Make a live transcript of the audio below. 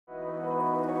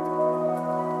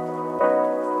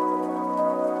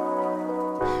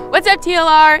What's up,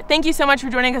 TLR? Thank you so much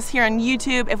for joining us here on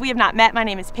YouTube. If we have not met, my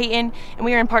name is Peyton, and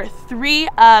we are in part 3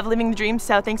 of Living the Dream,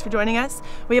 so thanks for joining us.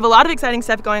 We have a lot of exciting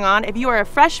stuff going on. If you are a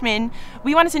freshman,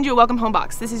 we want to send you a welcome home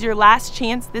box. This is your last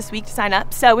chance this week to sign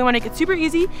up, so we want to make it super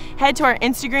easy. Head to our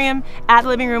Instagram,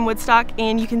 @LivingRoomWoodstock,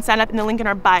 and you can sign up in the link in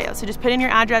our bio. So just put in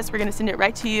your address, we're going to send it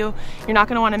right to you. You're not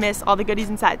going to want to miss all the goodies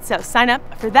inside, so sign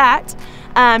up for that.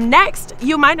 Next,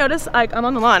 you might notice, like, I'm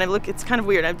on the lawn. It's kind of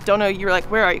weird. I don't know, you're like,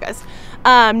 where are you guys?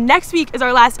 Next week is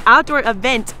our last outdoor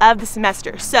event of the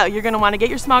semester. So you're gonna wanna get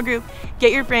your small group,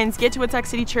 get your friends, get to Woodstock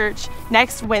City Church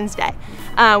next Wednesday.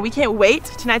 We can't wait.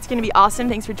 Tonight's gonna be awesome.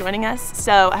 Thanks for joining us.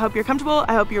 So I hope you're comfortable.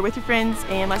 I hope you're with your friends,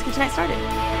 and let's get tonight started.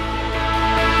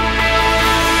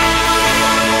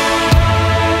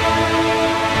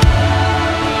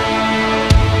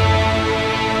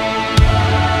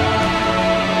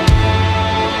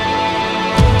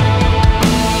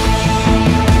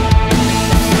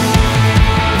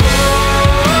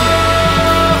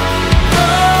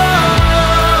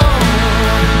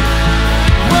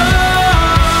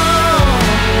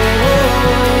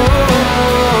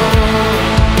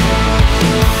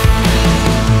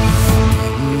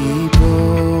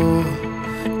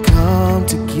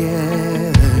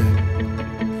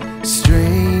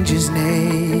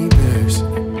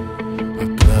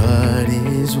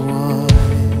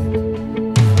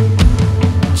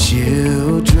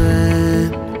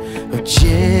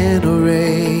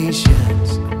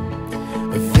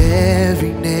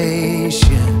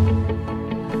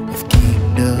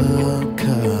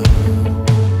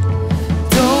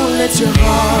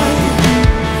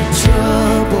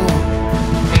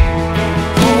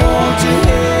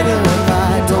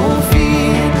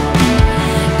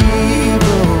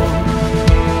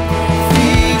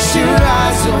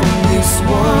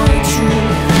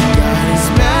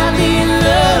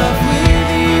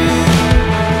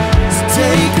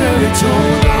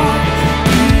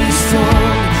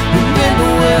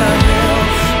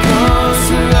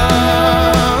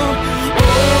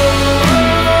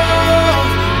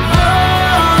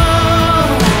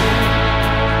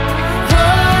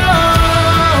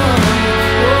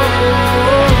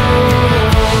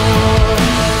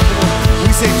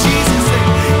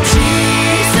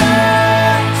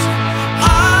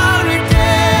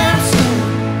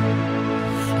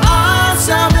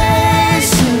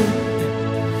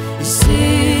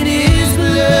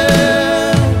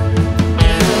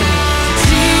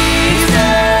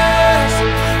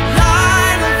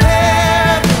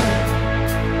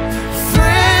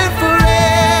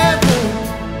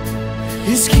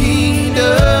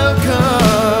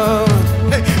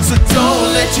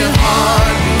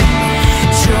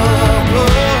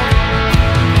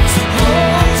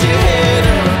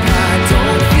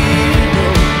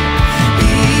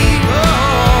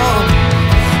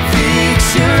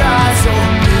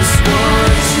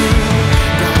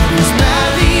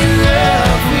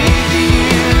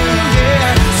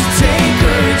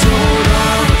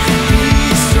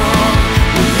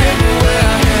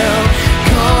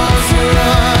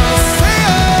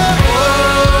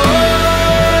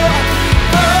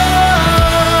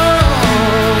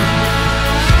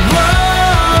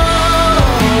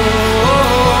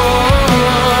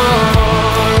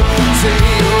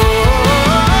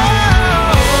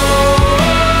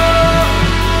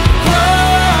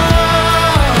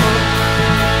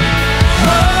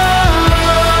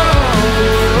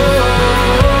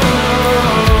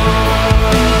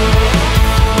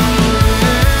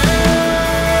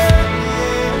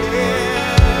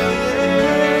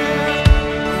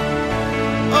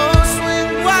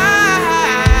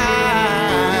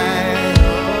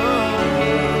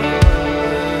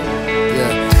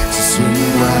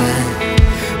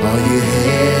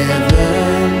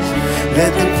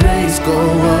 Let the praise go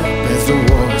up as the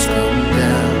walls come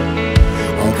down.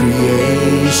 All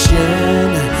creation,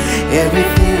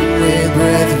 everything with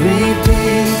breath,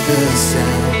 repeat the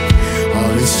sound.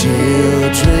 All His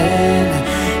children,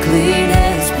 clean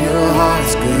hands, pure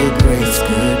hearts, good grace,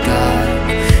 good God.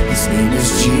 His name is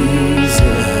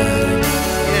Jesus.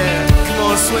 Yeah,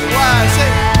 come on, swing wide,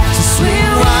 say, so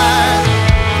swing wide.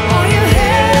 All you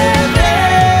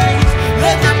heavens,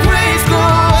 let the praise go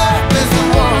up as the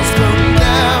walls come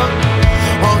down.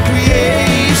 All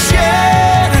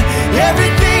creation,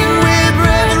 everything with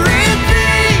breath,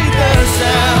 repeat the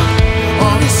sound.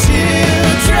 All His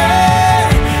children,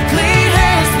 clean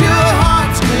hands, pure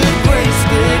hearts, good grace,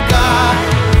 good God.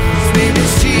 His name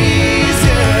is Jesus.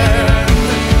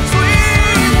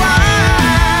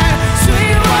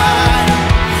 Swing wide,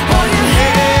 all you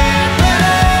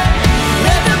heavens.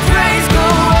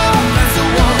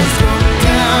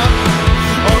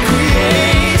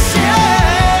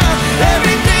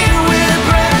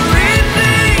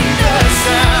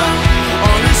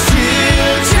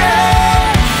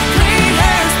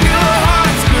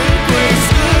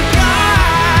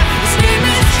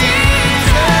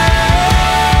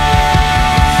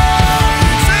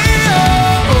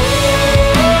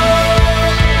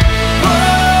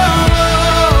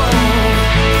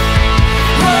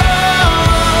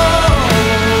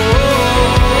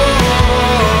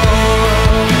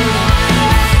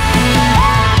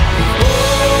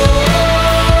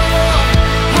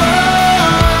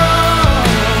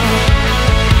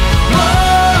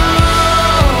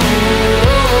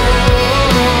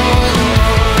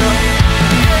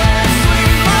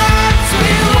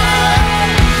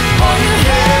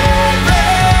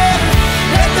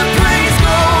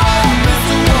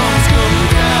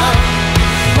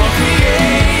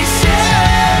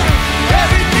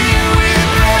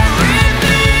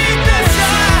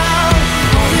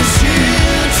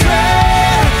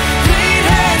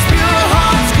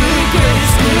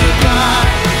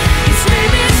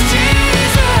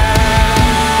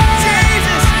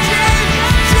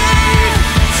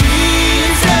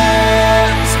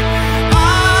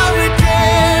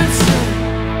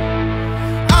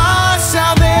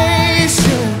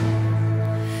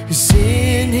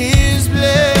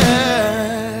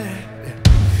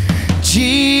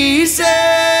 Jesus,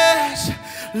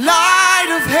 light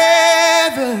of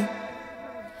heaven,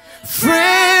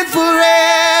 friend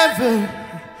forever,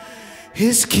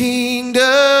 His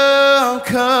kingdom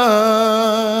come.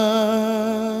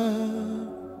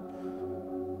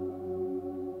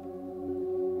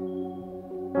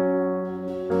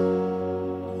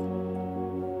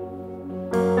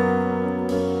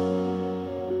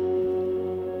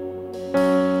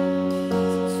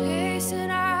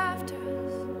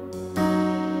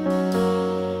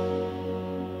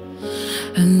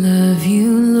 I love you,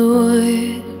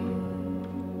 Lord,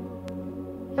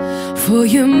 for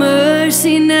your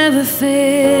mercy never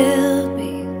failed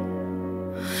me,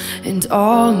 and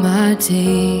all my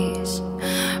days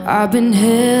I've been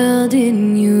held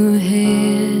in your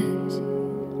hands.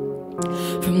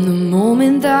 From the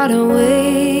moment that I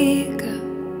wake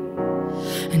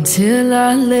up until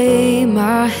I lay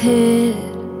my head,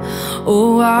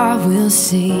 oh, I will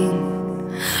sing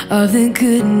of the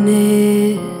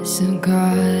goodness of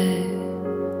God.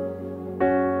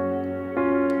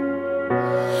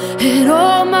 And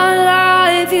all my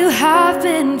life you have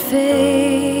been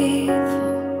faithful,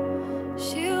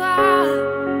 you are.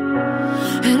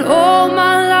 And all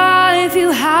my life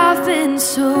you have been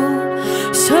so,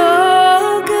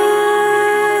 so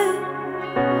good.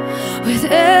 With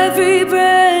every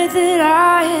breath that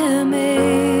I am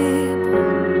able,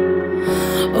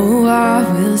 oh, I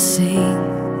will sing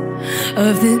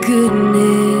of the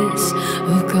goodness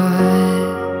of God.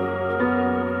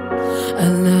 I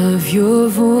love your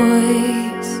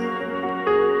voice.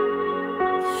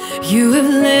 You have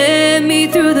led me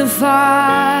through the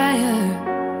fire,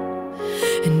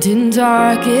 and in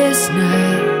darkest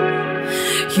night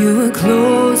you were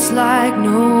close like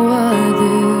no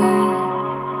other.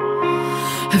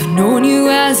 I've known you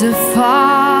as a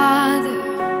father,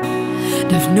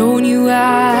 and I've known you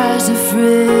as a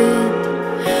friend,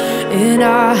 and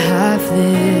I have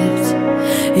lived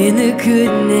in the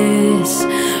goodness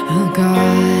of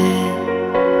God.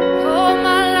 All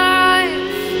my life,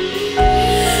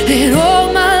 and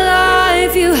all my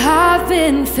life you have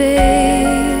been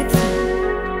faithful.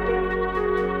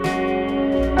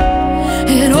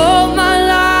 And all my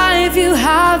life you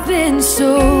have been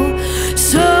so,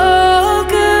 so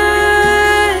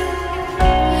good.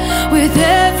 With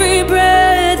every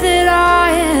breath that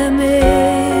I am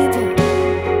able,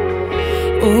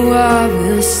 oh, I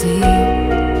will sing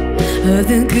of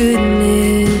the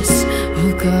goodness of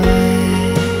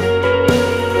God.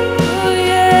 Oh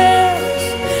yes,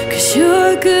 'cause your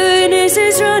goodness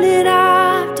is running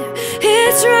after,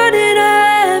 it's running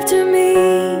after me.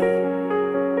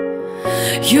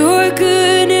 Your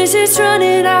goodness is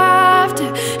running after,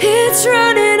 it's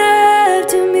running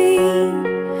after me.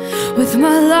 With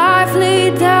my life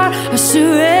laid down, I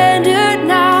surrender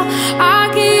now. I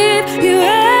give you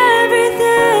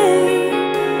everything,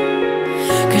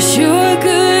 'cause your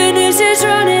goodness is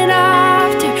running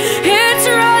after, it's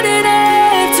running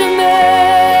after me.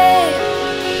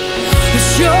 'Cause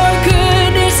your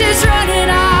goodness is running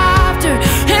after,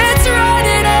 it's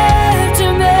running after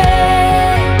me.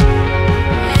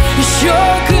 'Cause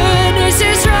your goodness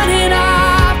is running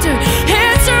after,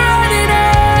 it's running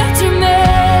after me.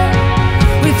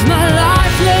 With my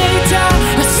life laid down,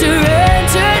 I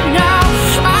surrender now.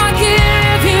 I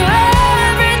give you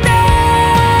everything,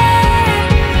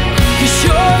 'cause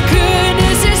your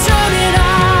goodness is running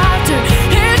after,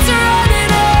 it's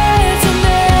running after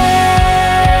me.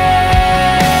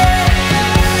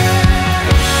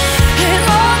 And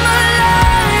all my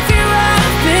life you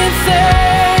have been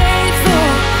faithful,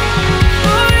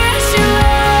 oh yes you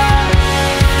have.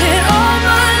 And all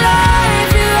my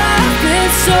life you have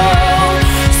been so,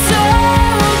 so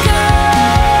good.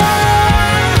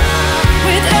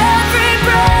 With every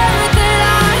breath that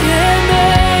I am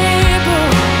able,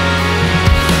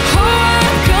 oh,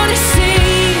 I'm gonna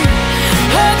sing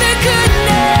of the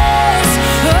goodness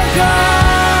of God.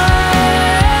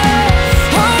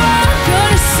 Oh, I'm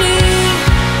gonna sing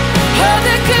of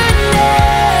the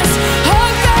goodness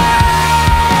of God.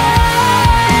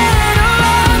 Oh,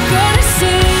 I'm gonna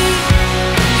sing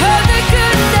of the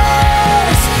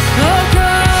goodness of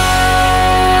God.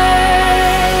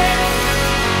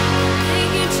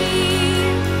 Thank you,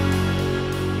 Jesus.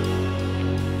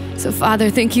 So, Father,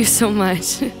 thank you so much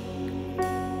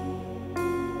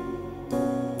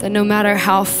that no matter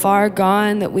how far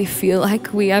gone that we feel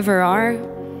like we ever are,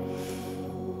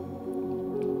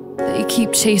 that you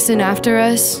keep chasing after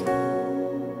us,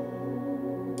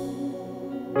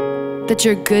 that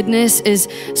your goodness is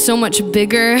so much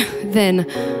bigger than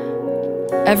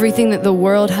everything that the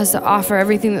world has to offer,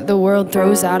 everything that the world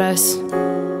throws at us.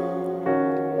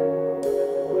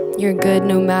 You're good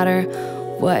no matter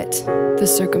what the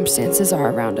circumstances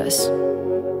are around us.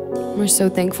 We're so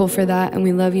thankful for that, and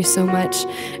we love you so much.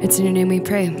 It's in your name we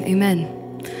pray.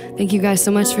 Amen. Thank you guys so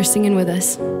much for singing with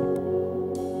us.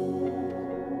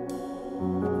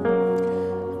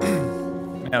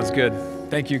 That was good.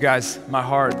 Thank you guys. My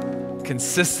heart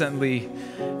consistently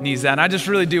needs that. And I just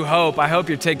really do I hope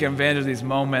you're taking advantage of these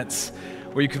moments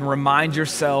where you can remind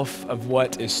yourself of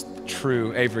what is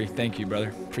true. Avery, thank you,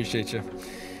 brother. Appreciate you.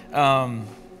 Well,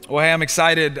 hey, I'm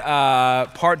excited.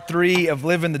 Part 3 of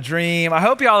Living the Dream. I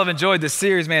hope y'all have enjoyed this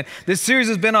series, man. This series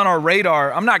has been on our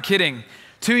radar. I'm not kidding.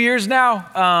 2 years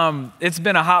now. It's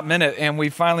been a hot minute, and we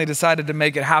finally decided to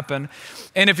make it happen.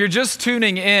 And if you're just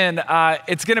tuning in,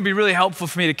 it's going to be really helpful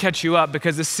for me to catch you up,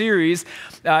 because this series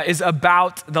is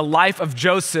about the life of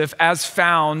Joseph as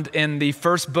found in the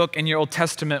first book in your Old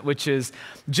Testament, which is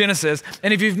Genesis.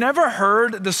 And if you've never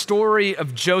heard the story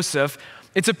of Joseph,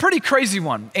 it's a pretty crazy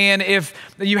one. And if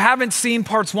you haven't seen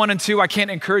parts 1 and 2, I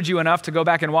can't encourage you enough to go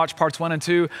back and watch parts 1 and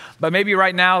 2. But maybe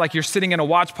right now, like you're sitting in a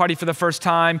watch party for the first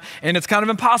time, and it's kind of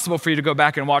impossible for you to go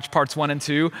back and watch parts 1 and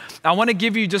 2. I want to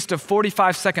give you just a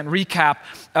 45-second recap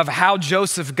of how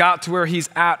Joseph got to where he's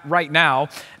at right now,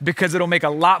 because it'll make a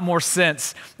lot more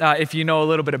sense if you know a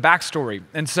little bit of backstory.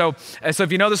 And so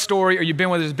if you know the story or you've been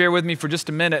with us, bear with me for just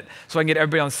a minute so I can get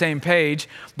everybody on the same page.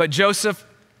 But Joseph,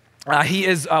 he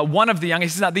is one of the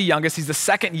youngest. He's not the youngest. He's the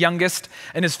second youngest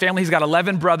in his family. He's got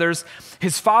 11 brothers.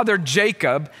 His father,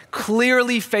 Jacob,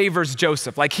 clearly favors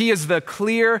Joseph. Like, he is the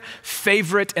clear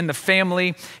favorite in the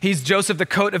family. He's Joseph, the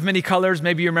coat of many colors.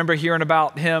 Maybe you remember hearing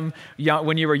about him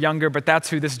when you were younger, but that's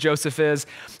who this Joseph is.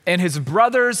 And his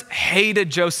brothers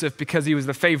hated Joseph because he was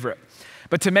the favorite.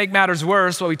 But to make matters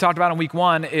worse, what we talked about in week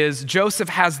 1 is Joseph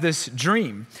has this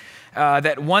dream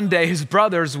that one day his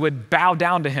brothers would bow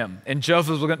down to him, and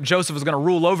Joseph was going to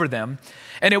rule over them.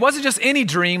 And it wasn't just any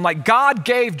dream. Like, God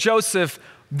gave Joseph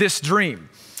this dream.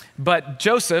 But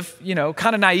Joseph,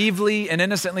 kind of naively and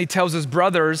innocently tells his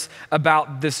brothers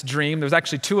about this dream. There's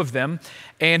actually 2 of them.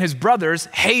 And his brothers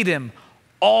hate him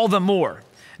all the more.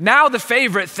 Now the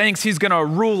favorite thinks he's going to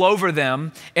rule over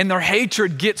them, and their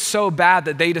hatred gets so bad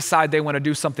that they decide they want to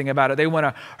do something about it. They want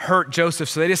to hurt Joseph,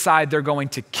 so they decide they're going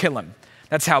to kill him.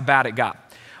 That's how bad it got.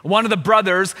 One of the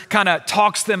brothers kind of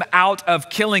talks them out of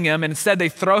killing him, and instead they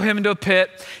throw him into a pit,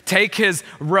 take his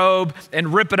robe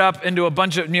and rip it up into a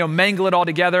bunch of, mangle it all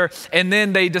together. And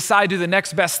then they decide to do the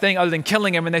next best thing other than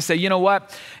killing him. And they say, you know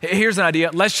what? Here's an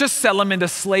idea. Let's just sell him into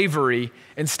slavery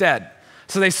instead.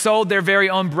 So they sold their very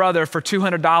own brother for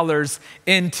 $200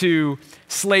 into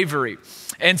slavery.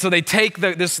 And so they take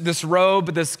this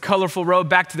robe, this colorful robe,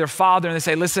 back to their father, and they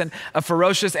say, listen, a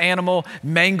ferocious animal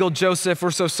mangled Joseph. We're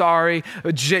so sorry.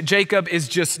 Jacob is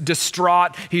just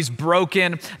distraught. He's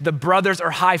broken. The brothers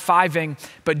are high-fiving.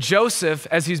 But Joseph,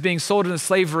 as he's being sold into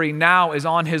slavery, now is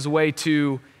on his way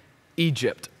to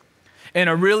Egypt. And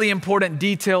a really important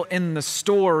detail in the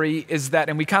story is that,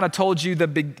 and we kind of told you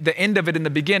the end of it in the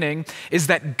beginning, is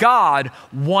that God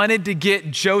wanted to get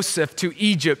Joseph to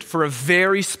Egypt for a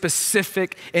very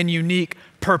specific and unique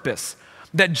purpose.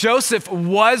 That Joseph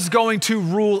was going to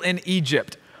rule in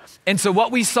Egypt. And so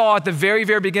what we saw at the very,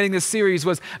 very beginning of this series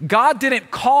was God didn't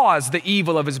cause the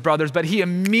evil of his brothers, but he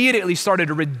immediately started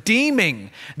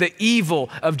redeeming the evil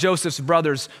of Joseph's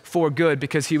brothers for good,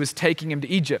 because he was taking him to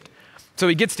Egypt. So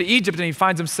he gets to Egypt and he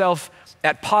finds himself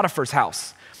at Potiphar's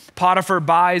house. Potiphar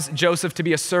buys Joseph to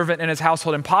be a servant in his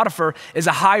household, and Potiphar is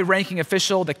a high-ranking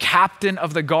official, the captain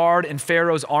of the guard in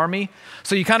Pharaoh's army.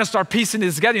 So you kind of start piecing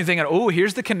this together. You're thinking, oh,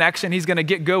 here's the connection. He's going to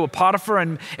get good with Potiphar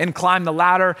and climb the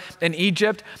ladder in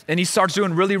Egypt. And he starts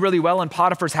doing really, really well in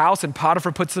Potiphar's house, and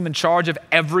Potiphar puts him in charge of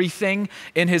everything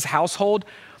in his household.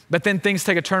 But then things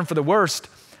take a turn for the worst.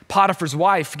 Potiphar's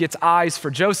wife gets eyes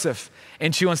for Joseph,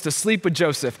 and she wants to sleep with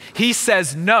Joseph. He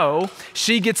says no.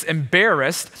 She gets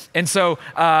embarrassed, and so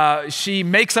she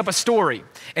makes up a story,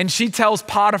 and she tells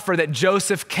Potiphar that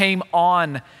Joseph came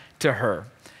on to her.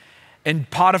 And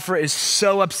Potiphar is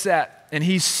so upset, and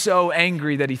he's so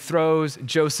angry that he throws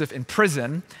Joseph in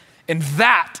prison. And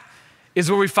that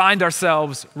is where we find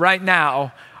ourselves right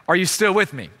now. Are you still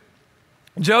with me?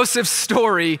 Joseph's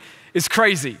story is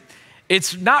crazy.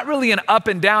 It's not really an up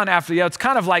and down after the other. It's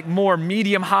kind of like more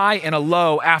medium high and a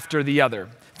low after the other.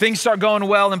 Things start going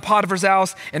well in Potiphar's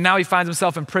house, and now he finds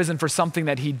himself in prison for something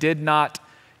that he did not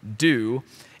do.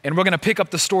 And we're going to pick up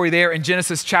the story there in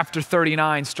Genesis chapter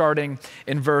 39, starting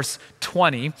in verse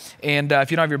 20. And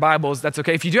if you don't have your Bibles, that's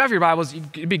okay. If you do have your Bibles,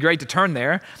 it'd be great to turn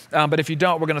there. But if you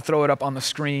don't, we're going to throw it up on the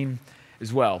screen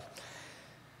as well.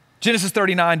 Genesis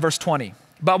 39, verse 20.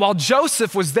 But while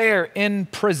Joseph was there in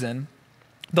prison,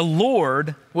 the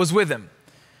Lord was with him.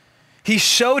 he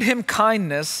showed him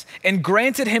kindness and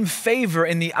granted him favor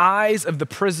in the eyes of the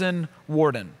prison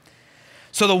warden.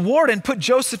 So the warden put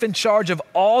Joseph in charge of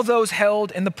all those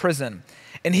held in the prison,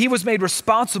 and he was made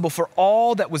responsible for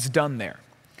all that was done there.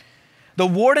 The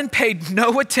warden paid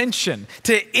no attention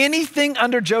to anything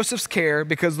under Joseph's care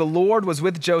because the Lord was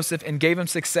with Joseph and gave him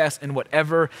success in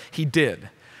whatever he did.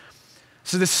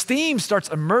 So this theme starts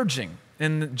emerging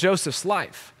in Joseph's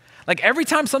life. Like every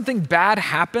time something bad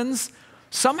happens,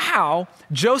 somehow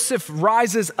Joseph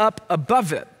rises up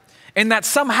above it. And that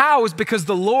somehow is because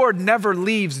the Lord never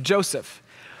leaves Joseph.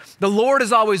 The Lord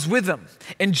is always with him.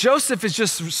 And Joseph is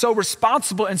just so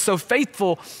responsible and so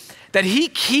faithful that he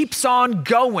keeps on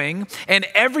going, and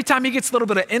every time he gets a little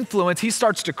bit of influence, he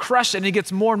starts to crush it, and he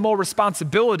gets more and more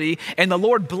responsibility, and the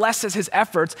Lord blesses his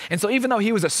efforts. And so even though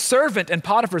he was a servant in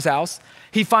Potiphar's house,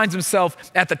 he finds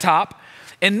himself at the top.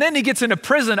 And then he gets into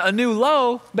prison, a new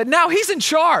low, but now he's in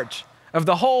charge of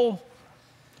the whole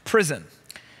prison.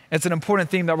 It's an important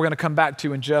theme that we're going to come back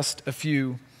to in just a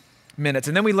few minutes.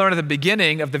 And then we learn at the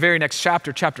beginning of the very next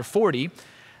chapter, chapter 40,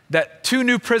 that two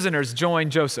new prisoners join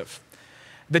Joseph.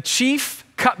 The chief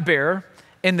cupbearer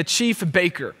and the chief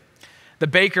baker. The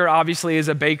baker obviously is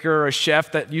a baker or a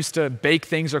chef that used to bake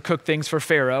things or cook things for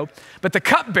Pharaoh. But the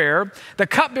cupbearer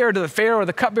to the Pharaoh or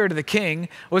the cupbearer to the king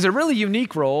was a really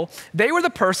unique role. They were the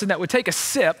person that would take a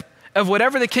sip of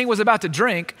whatever the king was about to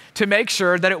drink to make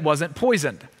sure that it wasn't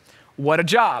poisoned. What a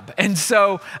job. And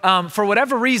so for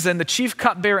whatever reason, the chief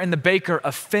cupbearer and the baker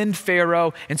offend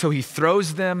Pharaoh, and so he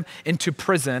throws them into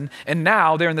prison. And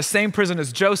now they're in the same prison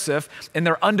as Joseph, and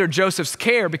they're under Joseph's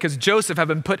care because Joseph had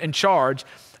been put in charge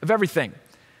of everything.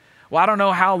 Well, I don't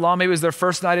know how long, maybe it was their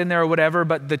first night in there or whatever,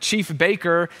 but the chief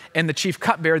baker and the chief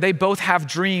cupbearer, they both have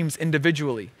dreams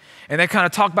individually. And they kind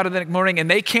of talk about it the next morning, and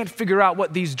they can't figure out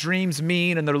what these dreams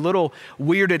mean, and they're a little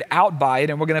weirded out by it.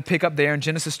 And we're going to pick up there in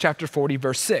Genesis chapter 40,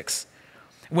 verse 6.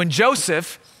 When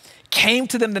Joseph came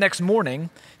to them the next morning,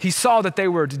 he saw that they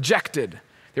were dejected.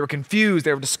 They were confused.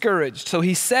 They were discouraged. So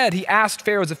he asked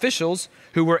Pharaoh's officials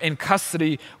who were in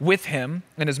custody with him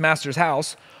in his master's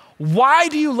house, "Why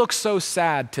do you look so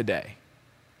sad today?"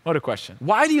 What a question.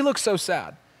 Why do you look so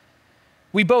sad?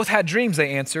 "We both had dreams,"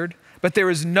 they answered, "but there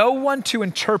is no one to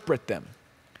interpret them."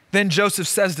 Then Joseph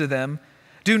says to them,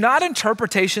 "Do not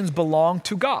interpretations belong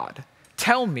to God?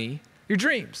 Tell me your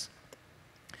dreams."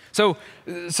 So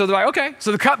they're like, okay.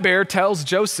 So the cupbearer tells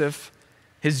Joseph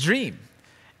his dream.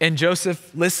 And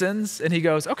Joseph listens and he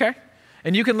goes, okay.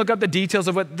 And you can look up the details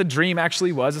of what the dream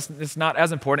actually was. It's not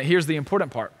as important. Here's the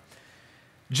important part.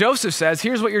 Joseph says,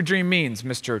 here's what your dream means,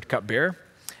 Mr. Cupbearer.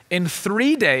 In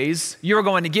 3 days, you're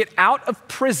going to get out of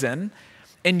prison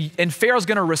and Pharaoh's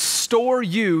going to restore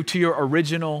you to your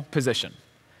original position.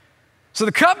 So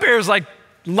the cupbearer's like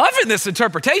loving this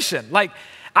interpretation. Like,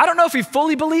 I don't know if he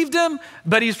fully believed him,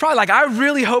 but he's probably like, I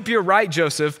really hope you're right,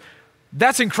 Joseph.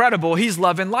 That's incredible. He's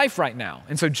loving life right now.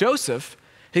 And so Joseph,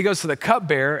 he goes to the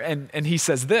cupbearer and he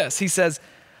says this. He says,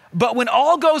 but when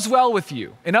all goes well with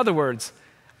you, in other words,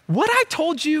 what I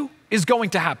told you is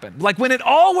going to happen. Like when it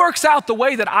all works out the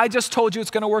way that I just told you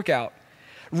it's going to work out,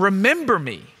 remember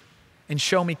me and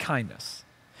show me kindness.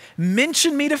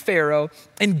 Mention me to Pharaoh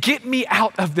and get me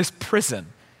out of this prison.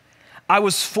 I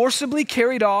was forcibly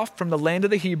carried off from the land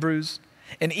of the Hebrews,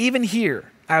 and even here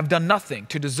I have done nothing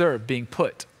to deserve being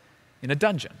put in a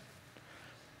dungeon.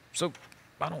 So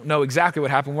I don't know exactly what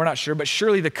happened. We're not sure, but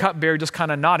surely the cupbearer just kind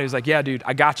of nodded. He was like, yeah, dude,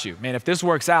 I got you. Man, if this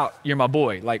works out, you're my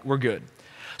boy. Like, we're good.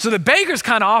 So the baker's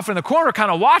kind of off in the corner,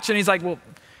 kind of watching. He's like, well,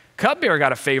 cupbearer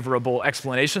got a favorable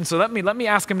explanation, so let me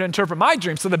ask him to interpret my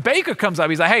dream. So the baker comes up.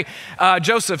 He's like, hey,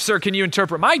 Joseph, sir, can you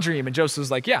interpret my dream? And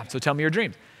Joseph's like, yeah, so tell me your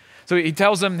dream. So he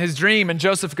tells him his dream, and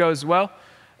Joseph goes, well,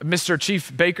 Mr.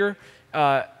 Chief Baker,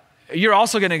 you're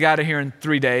also going to get out of here in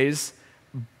 3 days,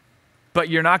 but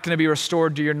you're not going to be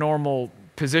restored to your normal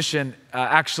position.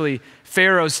 Actually,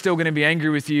 Pharaoh's still going to be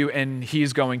angry with you, and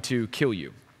he's going to kill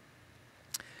you.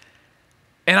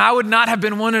 And I would not have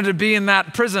been wanted to be in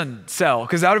that prison cell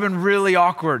because that would have been really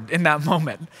awkward in that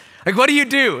moment. Like, what do you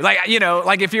do? Like, you know,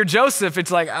 like if you're Joseph,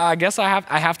 it's like, I guess I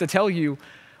have to tell you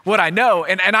what I know.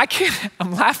 And I can't,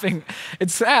 I'm laughing,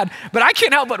 it's sad, but I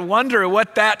can't help but wonder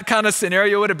what that kind of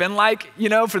scenario would have been like. You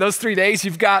know, for those 3 days,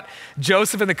 you've got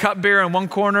Joseph and the cupbearer in one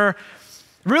corner,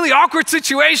 really awkward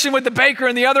situation with the baker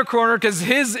in the other corner because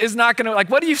his is not gonna, like,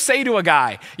 what do you say to a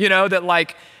guy, you know, that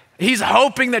like, he's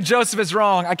hoping that Joseph is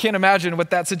wrong. I can't imagine what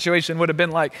that situation would have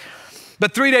been like.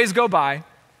 But 3 days go by,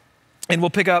 and we'll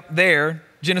pick up there,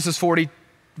 Genesis 40,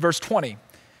 verse 20.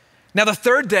 Now the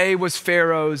third day was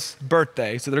Pharaoh's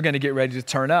birthday, so they're going to get ready to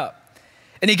turn up.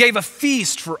 And he gave a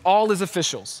feast for all his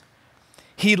officials.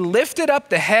 he lifted up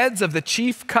the heads of the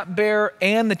chief cupbearer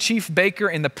and the chief baker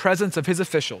in the presence of his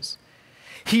officials.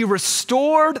 He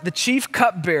restored the chief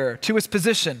cupbearer to his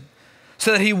position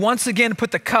so that he once again put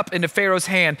the cup into Pharaoh's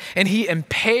hand, and he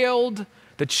impaled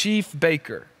the chief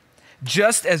baker,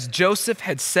 just as Joseph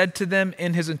had said to them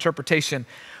in his interpretation.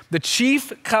 The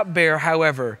chief cupbearer,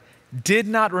 however, did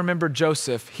not remember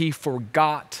Joseph. He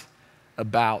forgot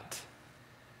about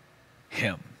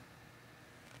him.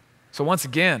 So once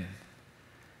again,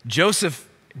 Joseph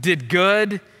did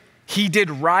good, he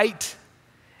did right,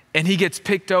 and he gets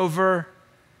picked over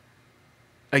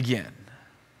again.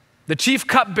 The chief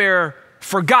cupbearer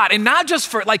forgot, and not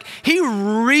just he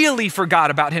really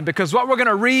forgot about him, because what we're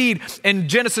gonna read in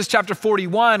Genesis chapter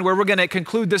 41, where we're gonna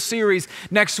conclude this series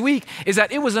next week, is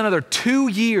that it was another 2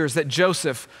 years that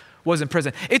Joseph was in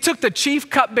prison. It took the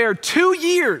chief cupbearer 2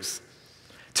 years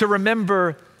to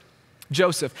remember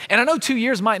Joseph. And I know 2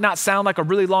 years might not sound like a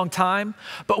really long time,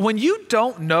 but when you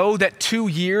don't know that 2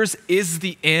 years is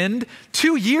the end,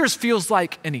 2 years feels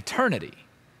like an eternity.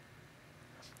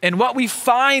 And what we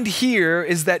find here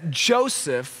is that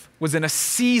Joseph was in a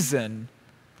season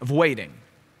of waiting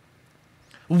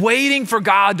for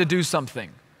God to do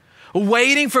something,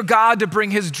 waiting for God to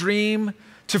bring his dream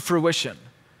to fruition,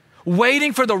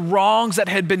 waiting for the wrongs that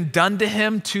had been done to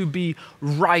him to be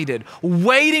righted,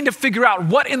 waiting to figure out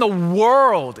what in the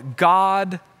world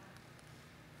God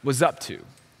was up to.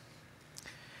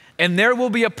 And there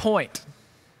will be a point,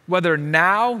 whether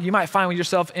now, you might find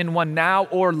yourself in one now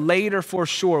or later for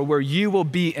sure, where you will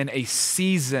be in a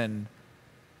season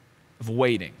of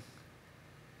waiting.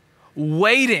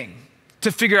 Waiting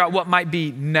to figure out what might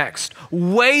be next.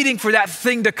 Waiting for that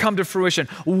thing to come to fruition.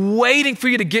 Waiting for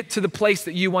you to get to the place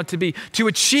that you want to be, to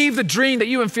achieve the dream that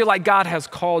you feel like God has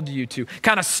called you to.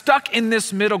 Kind of stuck in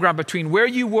this middle ground between where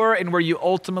you were and where you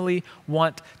ultimately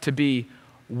want to be,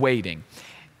 waiting.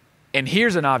 And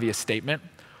here's an obvious statement.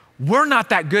 We're not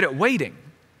that good at waiting,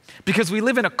 because we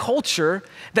live in a culture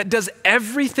that does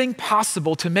everything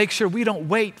possible to make sure we don't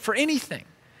wait for anything.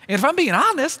 And if I'm being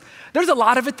honest, there's a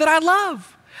lot of it that I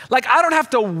love. Like, I don't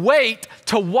have to wait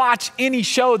to watch any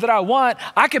show that I want.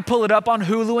 I can pull it up on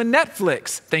Hulu and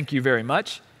Netflix. Thank you very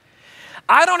much.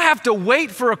 I don't have to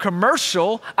wait for a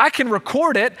commercial. I can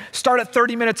record it, start at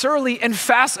 30 minutes early and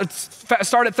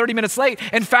start at 30 minutes late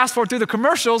and fast forward through the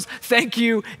commercials. Thank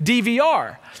you,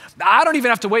 DVR. I don't even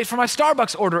have to wait for my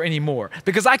Starbucks order anymore,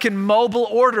 because I can mobile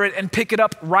order it and pick it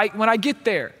up right when I get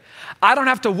there. I don't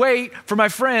have to wait for my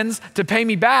friends to pay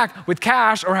me back with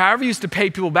cash, or however you used to pay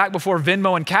people back before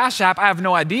Venmo and Cash App. I have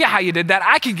no idea how you did that.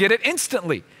 I can get it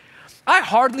instantly. I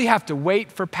hardly have to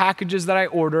wait for packages that I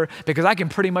order, because I can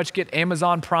pretty much get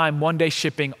Amazon Prime one-day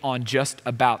shipping on just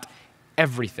about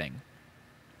everything.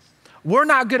 We're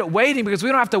not good at waiting because we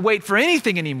don't have to wait for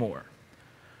anything anymore.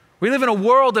 We live in a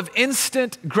world of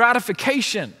instant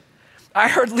gratification. I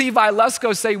heard Levi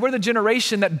Lusko say, we're the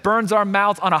generation that burns our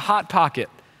mouth on a Hot Pocket.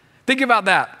 Think about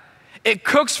that. It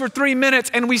cooks for 3 minutes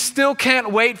and we still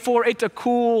can't wait for it to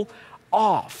cool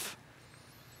off.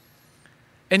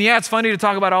 And yeah, it's funny to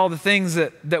talk about all the things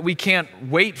that we can't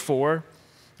wait for,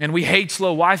 and we hate slow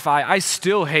Wi-Fi. I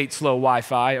still hate slow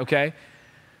Wi-Fi, okay?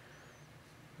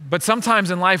 But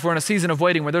sometimes in life, we're in a season of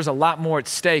waiting where there's a lot more at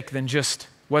stake than just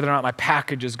whether or not my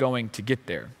package is going to get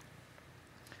there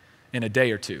in a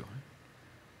day or two.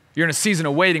 You're in a season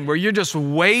of waiting where you're just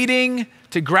waiting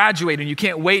to graduate and you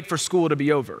can't wait for school to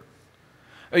be over.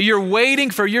 You're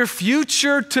waiting for your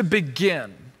future to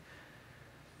begin.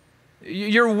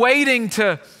 You're waiting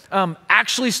to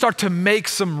actually start to make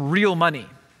some real money.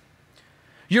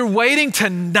 You're waiting to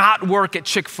not work at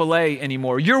Chick-fil-A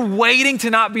anymore. You're waiting to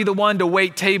not be the one to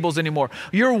wait tables anymore.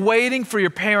 You're waiting for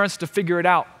your parents to figure it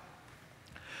out.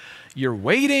 You're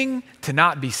waiting to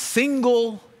not be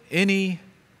single anymore.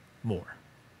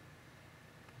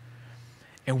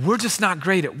 And we're just not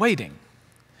great at waiting.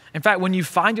 In fact, when you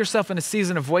find yourself in a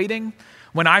season of waiting,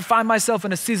 when I find myself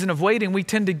in a season of waiting, we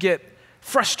tend to get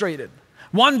frustrated,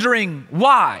 wondering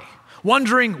why,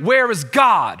 wondering where is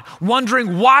God,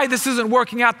 wondering why this isn't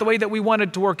working out the way that we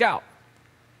wanted to work out.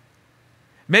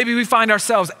 Maybe we find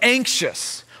ourselves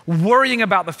anxious, worrying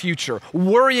about the future,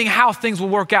 worrying how things will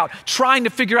work out, trying to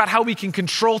figure out how we can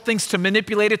control things to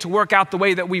manipulate it to work out the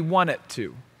way that we want it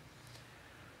to.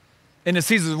 In the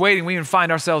seasons of waiting, we even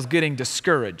find ourselves getting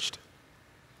discouraged,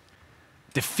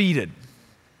 defeated,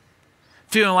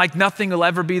 feeling like nothing will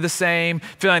ever be the same,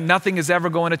 feeling like nothing is ever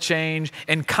going to change,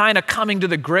 and kind of coming to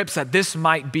the grips that this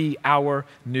might be our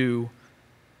new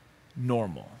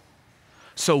normal.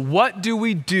 So what do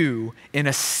we do in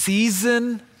a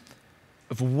season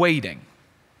of waiting?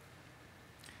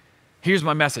 Here's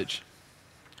my message.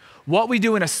 What we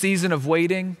do in a season of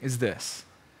waiting is this: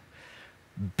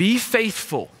 be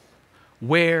faithful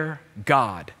where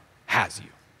God has you.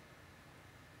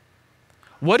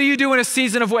 What do you do in a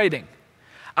season of waiting?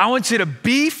 I want you to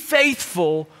be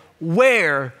faithful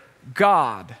where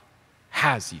God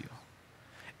has you.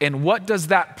 And what does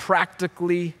that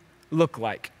practically look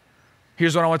like?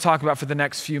 Here's what I want to talk about for the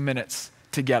next few minutes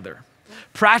together.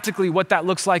 Practically, what that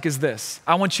looks like is this.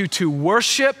 I want you to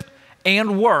worship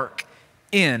and work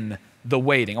in the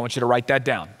waiting. I want you to write that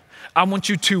down. I want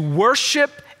you to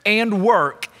worship and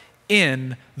work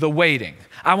in the waiting.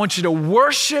 I want you to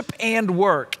worship and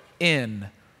work in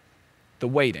the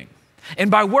waiting. And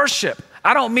by worship,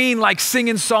 I don't mean like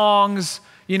singing songs,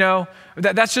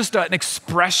 that's just an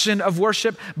expression of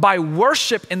worship. By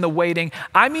worship in the waiting,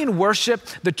 I mean worship,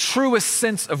 the truest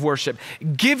sense of worship,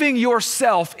 giving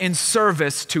yourself in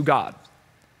service to God.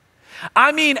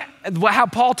 I mean how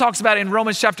Paul talks about in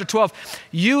Romans chapter 12,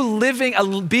 you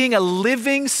being a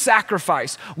living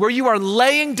sacrifice where you are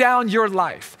laying down your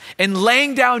life and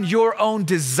laying down your own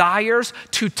desires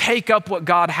to take up what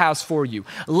God has for you.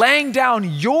 Laying down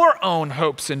your own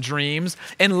hopes and dreams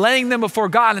and laying them before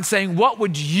God and saying, what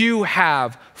would you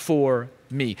have for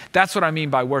me? That's what I mean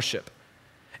by worship.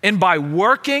 And by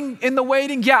working in the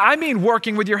waiting, I mean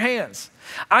working with your hands.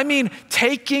 I mean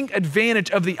taking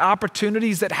advantage of the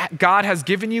opportunities that God has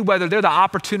given you, whether they're the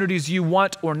opportunities you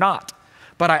want or not.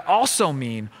 But I also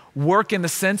mean work in the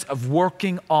sense of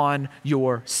working on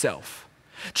yourself,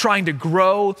 trying to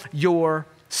grow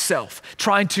yourself,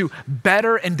 trying to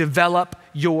better and develop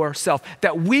yourself.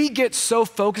 That we get so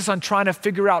focused on trying to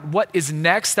figure out what is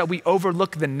next that we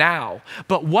overlook the now.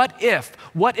 But what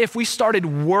if we started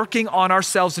working on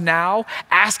ourselves now,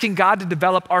 asking God to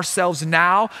develop ourselves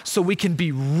now so we can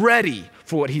be ready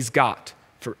for what he's got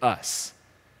for us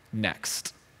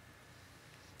next?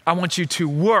 I want you to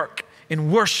work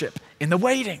and worship in the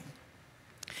waiting.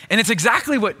 And it's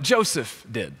exactly what Joseph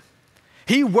did.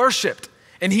 He worshiped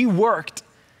and he worked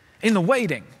in the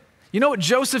waiting. You know what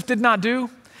Joseph did not do?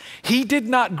 He did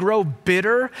not grow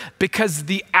bitter because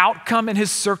the outcome and his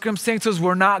circumstances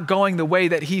were not going the way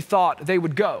that he thought they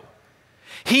would go.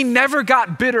 He never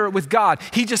got bitter with God.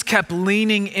 He just kept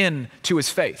leaning in to his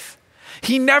faith.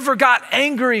 He never got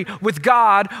angry with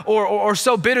God or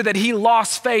so bitter that he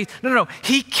lost faith. No.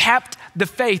 He kept the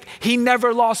faith. He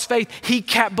never lost faith. He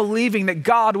kept believing that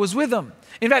God was with him.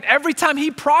 In fact, every time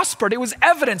he prospered, it was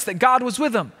evidence that God was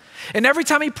with him. And every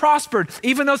time he prospered,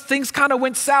 even though things kind of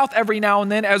went south every now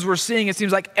and then, as we're seeing, it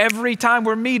seems like every time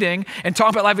we're meeting and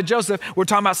talking about life of Joseph, we're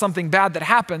talking about something bad that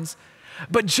happens.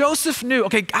 But Joseph knew,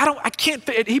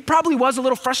 he probably was a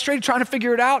little frustrated trying to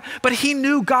figure it out, but he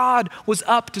knew God was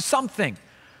up to something.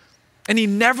 And he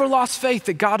never lost faith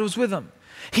that God was with him.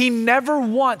 He never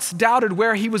once doubted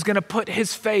where he was going to put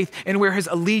his faith and where his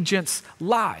allegiance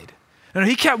lied. And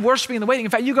he kept worshiping in the waiting.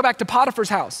 In fact, you go back to Potiphar's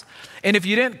house. And if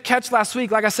you didn't catch last week,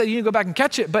 like I said, you need to go back and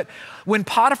catch it. But when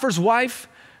Potiphar's wife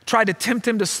tried to tempt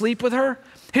him to sleep with her,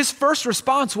 his first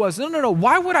response was, no,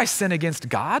 why would I sin against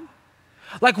God?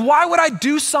 Like, why would I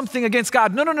do something against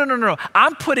God? No.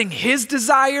 I'm putting his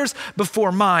desires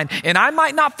before mine. And I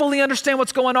might not fully understand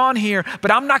what's going on here,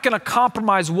 but I'm not going to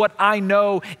compromise what I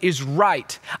know is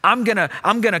right. I'm going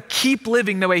to keep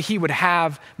living the way he would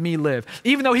have me live.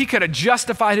 Even though he could have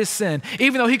justified his sin,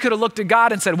 even though he could have looked at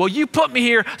God and said, well, you put me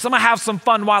here, so I'm going to have some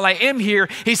fun while I am here.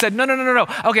 He said, no.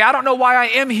 Okay, I don't know why I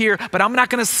am here, but I'm not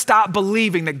going to stop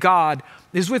believing that God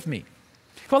is with me.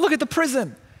 Come on, look at the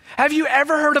prison. Have you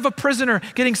ever heard of a prisoner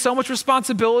getting so much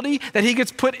responsibility that he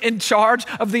gets put in charge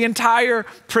of the entire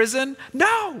prison?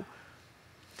 No.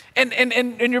 And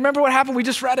you remember what happened? We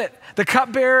just read it. The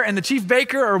cupbearer and the chief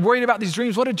baker are worried about these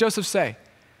dreams. What did Joseph say?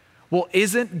 Well,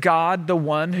 isn't God the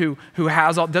one who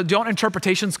has all, don't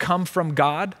interpretations come from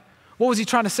God? What was he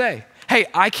trying to say? Hey,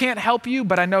 I can't help you,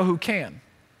 but I know who can.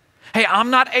 Hey, I'm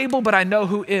not able, but I know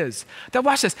who is. Now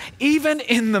watch this. Even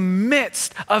in the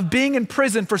midst of being in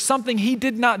prison for something he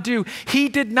did not do, he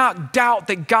did not doubt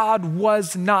that God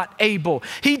was not able.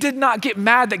 He did not get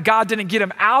mad that God didn't get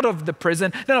him out of the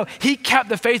prison. No, he kept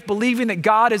the faith, believing that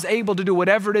God is able to do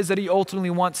whatever it is that he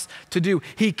ultimately wants to do.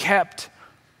 He kept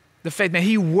the faith. Man,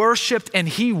 he worshiped and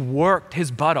he worked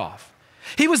his butt off.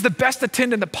 He was the best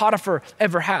attendant that Potiphar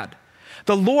ever had.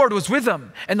 The Lord was with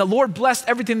him and the Lord blessed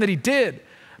everything that he did.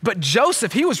 But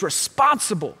Joseph, he was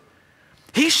responsible.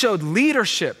 He showed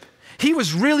leadership. He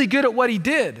was really good at what he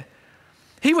did.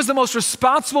 He was the most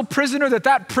responsible prisoner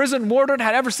that prison warden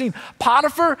had ever seen.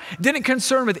 Potiphar didn't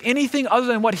concern with anything other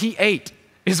than what he ate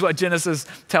is what Genesis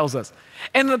tells us.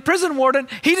 And the prison warden,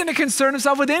 he didn't concern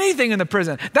himself with anything in the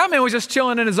prison. That man was just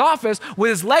chilling in his office with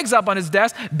his legs up on his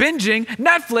desk, binging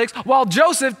Netflix, while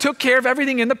Joseph took care of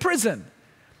everything in the prison.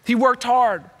 He worked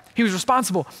hard. He was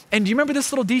responsible. And do you remember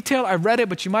this little detail? I read it,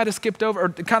 but you might have skipped over,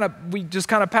 or we just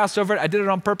kind of passed over it. I did it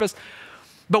on purpose.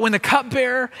 But when the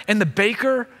cupbearer and the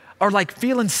baker are like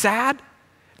feeling sad,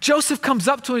 Joseph comes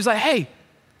up to him. He's like, hey,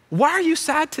 why are you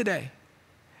sad today?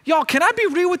 Y'all, can I be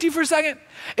real with you for a second?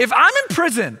 If I'm in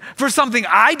prison for something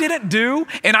I didn't do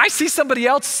and I see somebody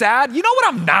else sad, you know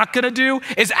what I'm not gonna do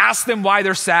is ask them why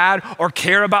they're sad or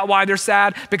care about why they're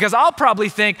sad, because I'll probably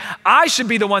think I should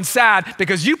be the one sad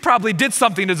because you probably did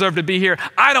something to deserve to be here.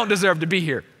 I don't deserve to be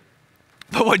here.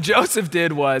 But what Joseph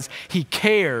did was he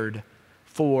cared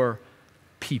for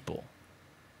people.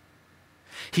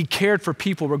 He cared for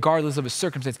people regardless of his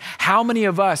circumstance. How many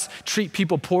of us treat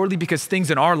people poorly because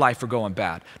things in our life are going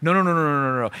bad?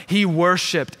 No. He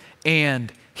worshiped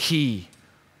and he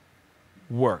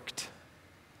worked.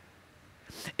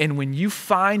 And when you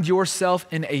find yourself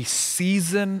in a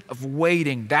season of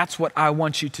waiting, that's what I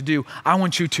want you to do. I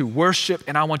want you to worship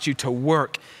and I want you to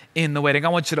work in the waiting. I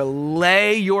want you to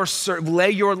lay your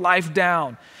life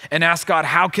down and ask God,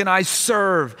 how can I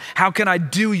serve? How can I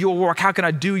do your work? How can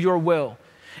I do your will?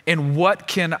 And what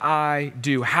can I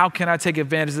do? How can I take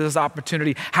advantage of this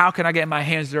opportunity? How can I get my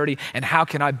hands dirty? And how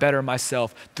can I better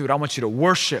myself through it? I want you to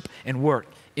worship and work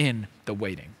in the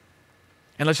waiting.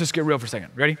 And let's just get real for a second.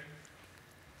 Ready?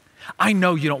 I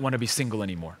know you don't want to be single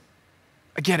anymore.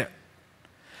 I get it.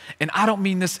 And I don't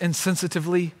mean this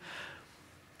insensitively.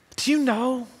 Do you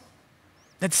know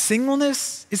that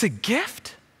singleness is a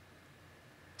gift?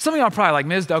 Some of y'all are probably like,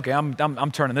 Ms. Okay,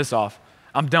 I'm turning this off.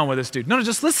 I'm done with this dude. No,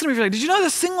 just listen to me for a second. Did you know that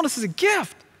singleness is a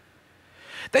gift?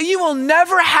 That you will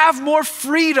never have more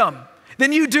freedom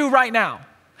than you do right now.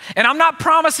 And I'm not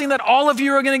promising that all of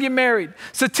you are going to get married.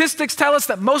 Statistics tell us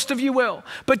that most of you will.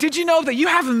 But did you know that you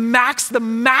have the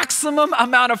maximum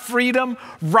amount of freedom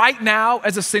right now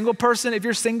as a single person if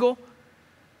you're single?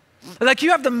 Like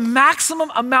you have the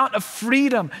maximum amount of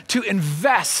freedom to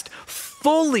invest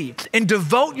fully and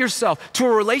devote yourself to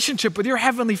a relationship with your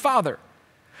Heavenly Father.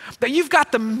 That you've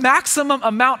got the maximum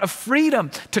amount of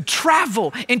freedom to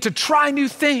travel and to try new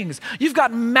things. You've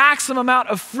got maximum amount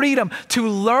of freedom to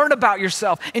learn about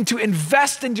yourself and to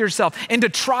invest into yourself and to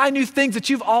try new things that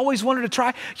you've always wanted to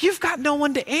try. You've got no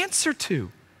one to answer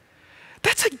to.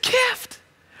 That's a gift.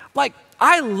 Like,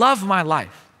 I love my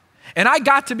life and I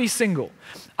got to be single.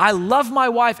 I love my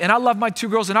wife and I love my two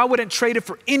girls and I wouldn't trade it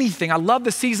for anything. I love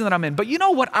the season that I'm in. But you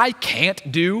know what I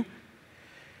can't do?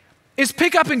 Is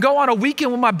pick up and go on a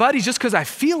weekend with my buddies just because I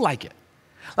feel like it.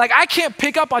 Like I can't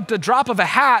pick up at the drop of a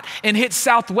hat and hit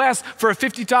Southwest for a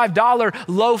 $55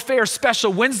 low fare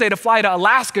special Wednesday to fly to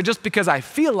Alaska just because I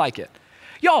feel like it.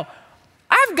 Y'all,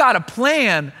 I've got to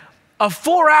plan a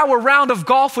 4-hour round of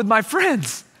golf with my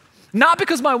friends. Not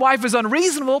because my wife is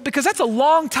unreasonable, because that's a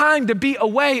long time to be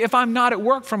away if I'm not at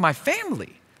work from my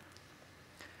family.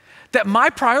 That my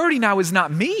priority now is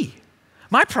not me.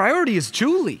 My priority is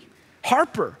Julie,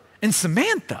 Harper, and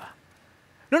Samantha.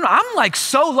 No, I'm like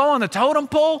so low on the totem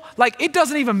pole, like it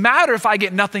doesn't even matter if I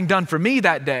get nothing done for me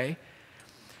that day.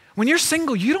 When you're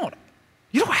single, you don't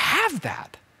have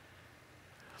that.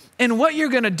 And what you're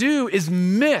gonna do is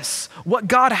miss what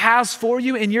God has for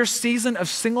you in your season of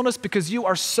singleness because you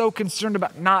are so concerned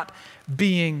about not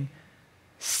being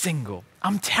single.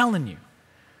 I'm telling you.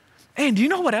 And do you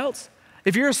know what else?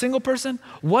 If you're a single person,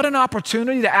 what an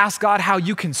opportunity to ask God how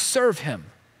you can serve him.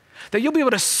 That you'll be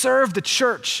able to serve the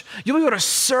church. You'll be able to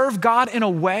serve God in a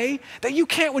way that you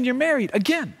can't when you're married.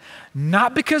 Again,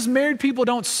 not because married people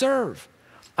don't serve.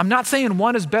 I'm not saying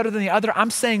one is better than the other. I'm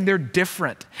saying they're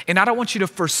different. And I don't want you to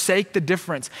forsake the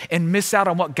difference and miss out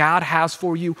on what God has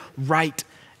for you right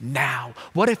now.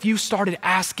 What if you started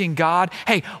asking God,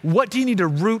 hey, what do you need to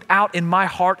root out in my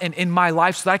heart and in my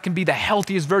life so that I can be the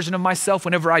healthiest version of myself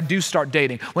whenever I do start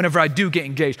dating, whenever I do get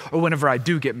engaged, or whenever I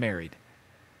do get married?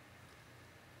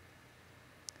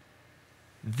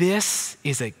 This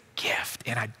is a gift,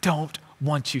 and I don't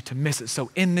want you to miss it.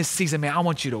 So in this season, man, I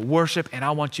want you to worship and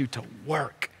I want you to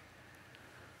work.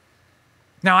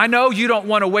 Now, I know you don't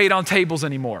want to wait on tables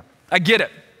anymore. I get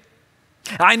it.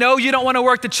 I know you don't want to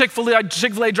work the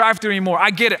Chick-fil-A drive-thru anymore.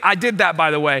 I get it. I did that, by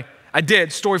the way. I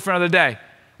did. Story for another day.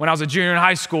 When I was a junior in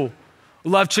high school,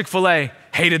 loved Chick-fil-A,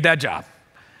 hated that job.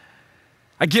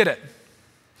 I get it.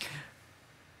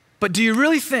 But do you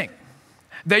really think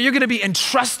that you're going to be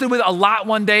entrusted with a lot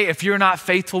one day if you're not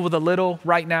faithful with a little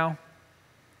right now?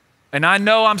 And I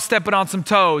know I'm stepping on some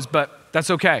toes, but that's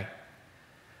okay.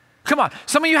 Come on,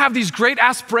 some of you have these great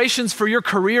aspirations for your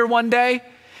career one day,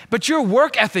 but your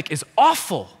work ethic is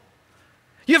awful.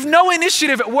 You have no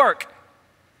initiative at work.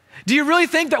 Do you really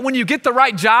think that when you get the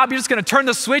right job, you're just gonna turn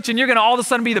the switch and you're gonna all of a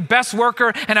sudden be the best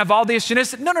worker and have all the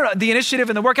initiative? No, the initiative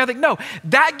and the work ethic, no.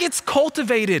 That gets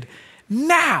cultivated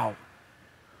now.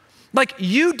 Like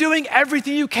you doing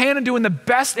everything you can and doing the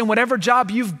best in whatever job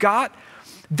you've got,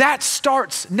 that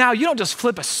starts now. You don't just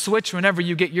flip a switch whenever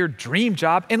you get your dream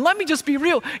job. And let me just be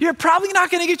real, you're probably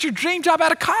not gonna get your dream job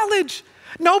out of college.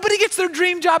 Nobody gets their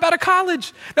dream job out of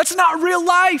college. That's not real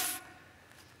life.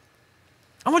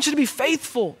 I want you to be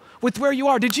faithful with where you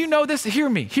are. Did you know this? Hear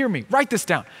me, write this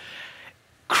down.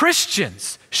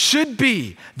 Christians should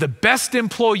be the best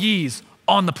employees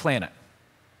on the planet.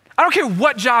 I don't care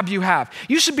what job you have.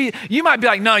 You might be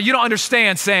like, no, you don't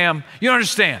understand, Sam. You don't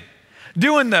understand.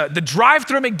 Doing the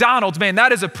drive-through at McDonald's, man,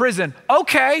 that is a prison.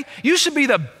 Okay, you should be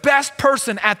the best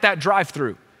person at that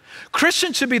drive-through.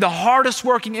 Christians should be the hardest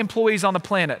working employees on the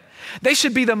planet. They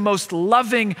should be the most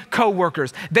loving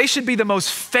coworkers. They should be the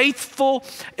most faithful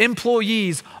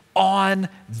employees on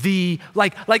the,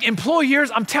 like employers,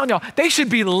 I'm telling y'all, they should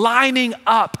be lining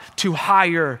up to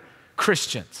hire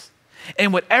Christians.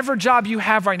 And whatever job you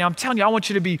have right now, I'm telling you, I want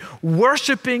you to be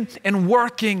worshiping and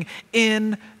working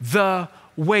in the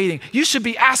waiting. You should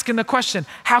be asking the question,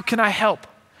 how can I help?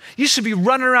 You should be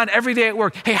running around every day at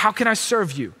work. Hey, how can I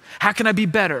serve you? How can I be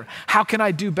better? How can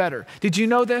I do better? Did you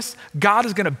know this? God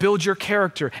is gonna build your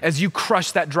character as you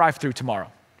crush that drive-through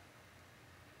tomorrow.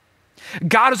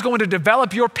 God is going to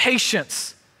develop your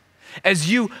patience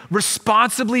as you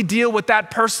responsibly deal with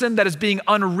that person that is being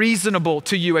unreasonable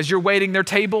to you as you're waiting their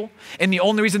table. And the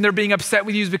only reason they're being upset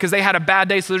with you is because they had a bad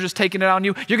day, so they're just taking it on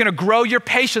you. You're gonna grow your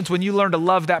patience when you learn to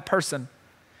love that person.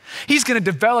 He's gonna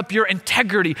develop your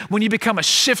integrity when you become a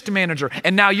shift manager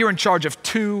and now you're in charge of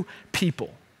 2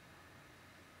 people.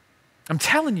 I'm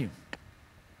telling you,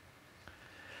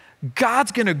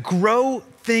 God's gonna grow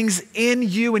things in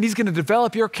you and he's gonna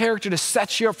develop your character to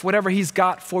set you up for whatever he's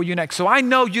got for you next. So I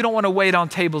know you don't wanna wait on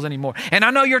tables anymore. And I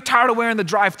know you're tired of wearing the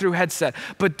drive-through headset,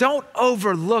 but don't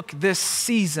overlook this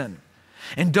season.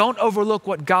 And don't overlook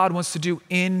what God wants to do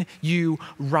in you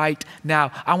right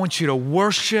now. I want you to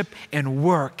worship and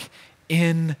work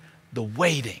in the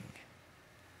waiting.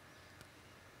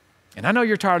 And I know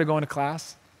you're tired of going to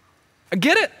class. I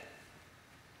get it.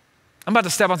 I'm about to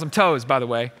step on some toes, by the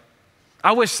way.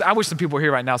 I wish some people were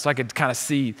here right now so I could kind of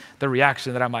see the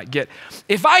reaction that I might get.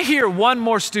 If I hear one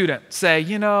more student say,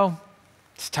 you know,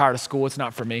 it's tired of school, it's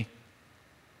not for me.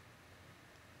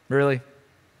 Really?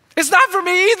 It's not for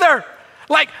me either.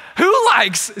 Like, who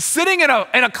likes sitting in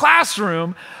a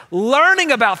classroom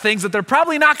learning about things that they're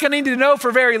probably not going to need to know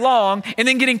for very long and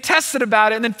then getting tested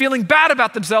about it and then feeling bad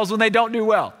about themselves when they don't do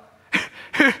well?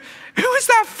 Who is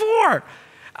that for?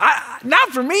 Not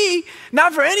for me,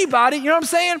 not for anybody. You know what I'm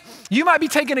saying? You might be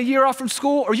taking a year off from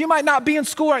school or you might not be in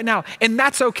school right now, and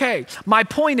that's okay. My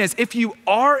point is, if you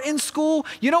are in school,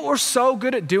 you know what we're so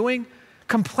good at doing?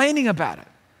 Complaining about it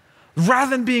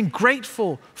rather than being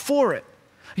grateful for it.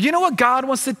 You know what God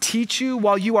wants to teach you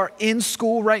while you are in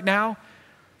school right now?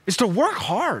 Is to work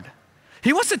hard.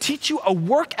 He wants to teach you a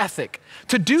work ethic,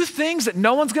 to do things that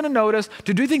no one's gonna notice,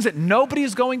 to do things that nobody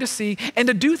is going to see, and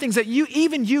to do things that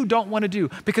even you don't wanna do.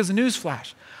 Because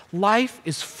newsflash, life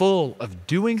is full of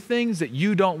doing things that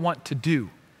you don't want to do.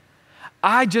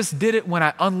 I just did it when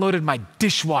I unloaded my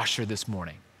dishwasher this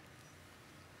morning.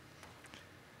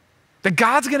 That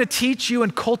God's gonna teach you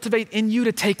and cultivate in you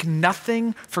to take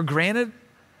nothing for granted.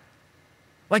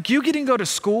 Like you getting to go to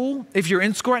school, if you're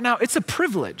in school right now, it's a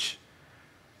privilege.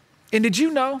 And did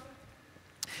you know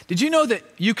that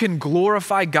you can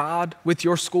glorify God with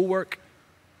your schoolwork?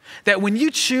 That when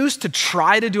you choose to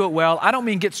try to do it well, I don't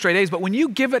mean get straight A's, but when you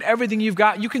give it everything you've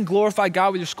got, you can glorify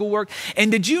God with your schoolwork.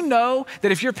 And did you know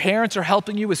that if your parents are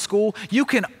helping you with school, you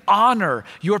can honor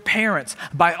your parents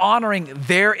by honoring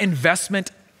their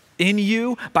investment in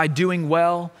you by doing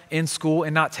well in school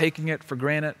and not taking it for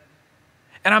granted?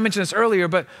 And I mentioned this earlier,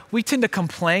 but we tend to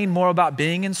complain more about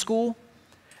being in school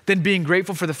than being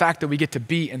grateful for the fact that we get to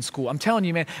be in school. I'm telling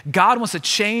you, man, God wants to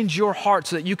change your heart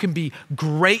so that you can be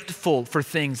grateful for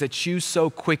things that you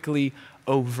so quickly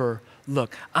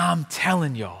overlook. I'm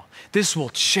telling y'all, this will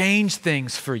change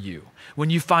things for you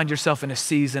when you find yourself in a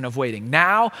season of waiting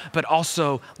now, but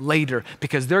also later,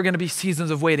 because there are gonna be seasons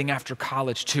of waiting after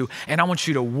college too. And I want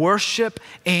you to worship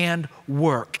and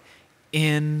work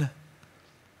in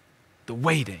the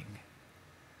waiting.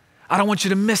 I don't want you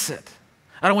to miss it.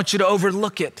 I don't want you to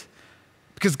overlook it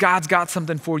because God's got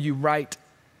something for you right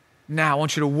now. I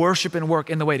want you to worship and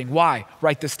work in the waiting. Why?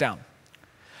 Write this down.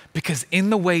 Because in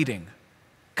the waiting,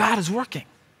 God is working.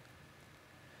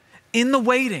 In the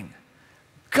waiting,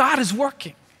 God is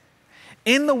working.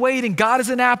 In the waiting, God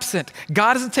isn't absent.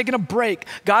 God isn't taking a break.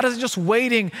 God isn't just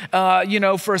waiting,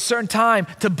 for a certain time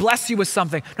to bless you with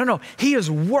something. No, he is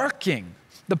working.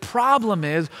 The problem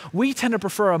is we tend to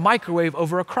prefer a microwave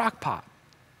over a crock pot.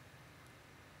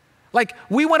 Like,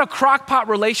 we want a crock pot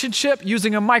relationship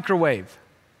using a microwave.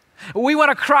 We want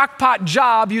a crock pot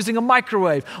job using a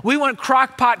microwave. We want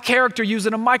crock pot character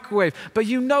using a microwave. But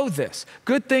you know this.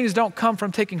 Good things don't come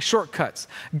from taking shortcuts.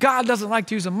 God doesn't like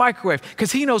to use a microwave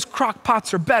because he knows crock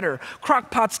pots are better. Crock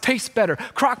pots taste better.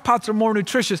 Crock pots are more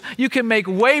nutritious. You can make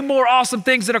way more awesome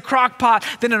things in a crock pot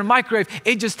than in a microwave.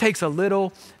 It just takes a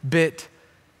little bit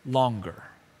longer.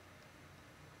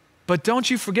 But don't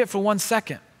you forget for 1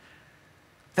 second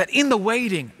that in the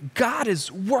waiting, God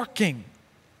is working.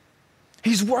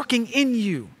 He's working in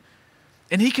you,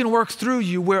 and he can work through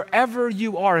you wherever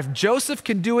you are. If Joseph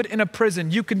can do it in a prison,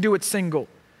 you can do it single.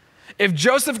 If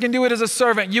Joseph can do it as a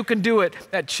servant, you can do it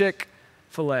at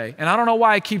Chick-fil-A. And I don't know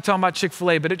why I keep talking about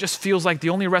Chick-fil-A, but it just feels like the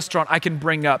only restaurant I can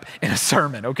bring up in a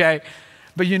sermon, okay?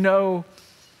 But you know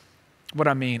what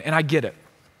I mean, and I get it.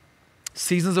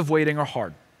 Seasons of waiting are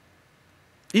hard.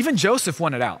 Even Joseph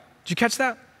wanted out. Did you catch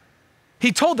that?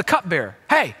 He told the cupbearer,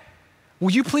 hey, will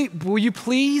you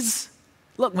please,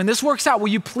 look, when this works out, will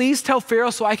you please tell Pharaoh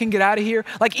so I can get out of here?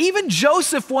 Like, even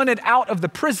Joseph wanted out of the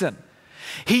prison.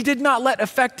 He did not let it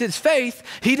affect his faith.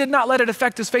 He did not let it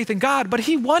affect his faith in God, but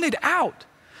he wanted out.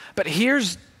 But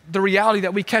here's the reality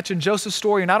that we catch in Joseph's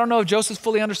story, and I don't know if Joseph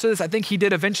fully understood this. I think he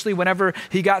did eventually whenever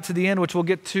he got to the end, which we'll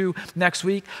get to next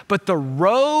week. But the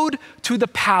road to the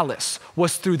palace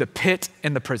was through the pit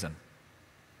and the prison.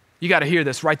 You got to hear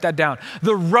this, write that down.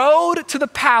 The road to the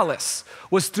palace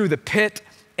was through the pit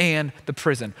and the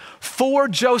prison. For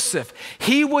Joseph,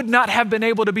 he would not have been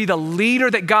able to be the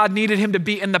leader that God needed him to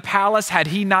be in the palace had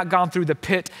he not gone through the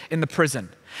pit and the prison.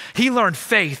 He learned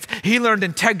faith, he learned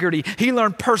integrity, he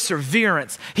learned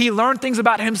perseverance. He learned things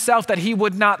about himself that he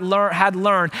would not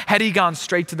learned had he gone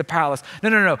straight to the palace.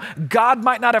 No. God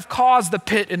might not have caused the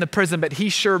pit and the prison, but he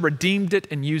sure redeemed it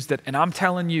and used it. And I'm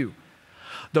telling you,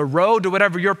 the road to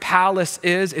whatever your palace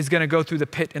is going to go through the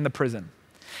pit and the prison.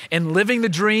 And living the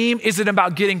dream isn't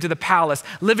about getting to the palace.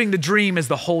 Living the dream is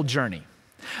the whole journey.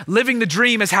 Living the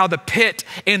dream is how the pit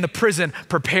and the prison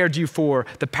prepared you for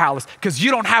the palace, because you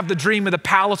don't have the dream of the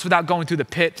palace without going through the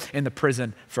pit and the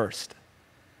prison first.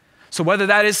 So whether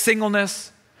that is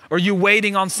singleness, or you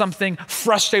waiting on something,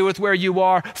 frustrated with where you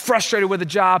are, frustrated with a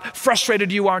job, frustrated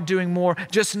you aren't doing more,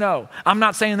 just know, I'm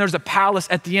not saying there's a palace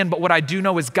at the end, but what I do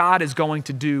know is God is going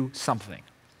to do something.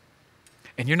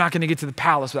 And you're not going to get to the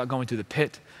palace without going through the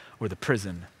pit or the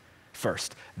prison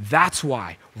first. That's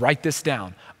why, write this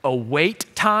down, a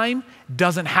wait time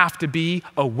doesn't have to be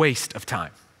a waste of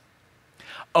time.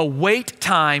 A wait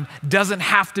time doesn't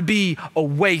have to be a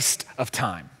waste of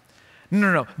time.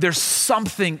 No. There's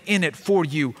something in it for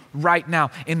you right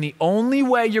now. And the only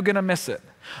way you're going to miss it,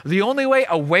 the only way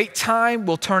a wait time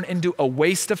will turn into a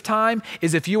waste of time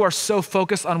is if you are so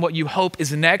focused on what you hope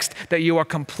is next that you are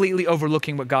completely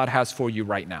overlooking what God has for you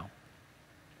right now.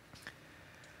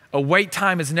 A wait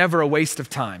time is never a waste of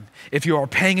time if you are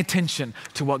paying attention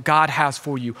to what God has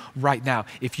for you right now.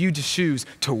 If you just choose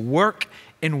to work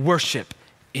and worship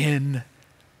in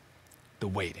the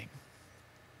waiting.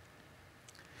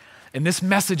 And this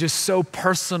message is so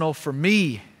personal for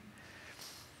me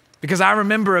because I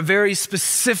remember a very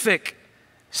specific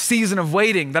season of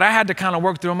waiting that I had to kind of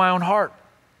work through in my own heart.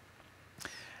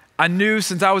 I knew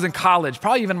since I was in college,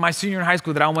 probably even my senior in high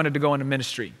school, that I wanted to go into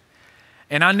ministry.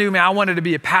 And I knew, man, I wanted to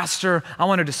be a pastor. I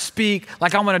wanted to speak.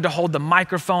 Like, I wanted to hold the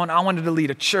microphone. I wanted to lead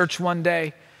a church one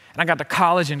day. And I got to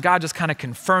college, and God just kind of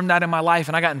confirmed that in my life.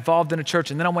 And I got involved in a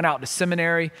church. And then I went out to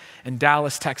seminary in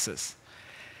Dallas, Texas.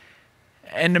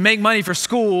 And to make money for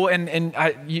school, and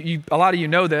a lot of you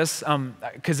know this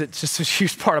because it's just a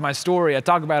huge part of my story. I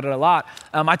talk about it a lot.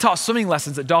 I taught swimming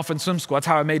lessons at Dolphin Swim School. That's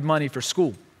how I made money for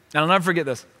school. And I'll never forget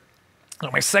this.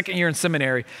 My second year in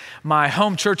seminary, my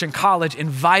home church in college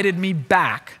invited me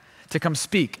back to come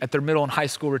speak at their middle and high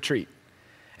school retreat.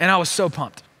 And I was so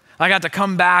pumped. I got to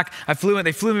come back. They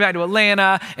flew me back to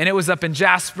Atlanta, and it was up in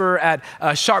Jasper at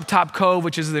Sharp Top Cove,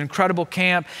 which is an incredible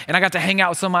camp. And I got to hang out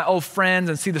with some of my old friends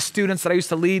and see the students that I used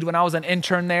to lead when I was an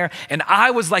intern there. And I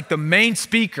was like the main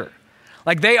speaker.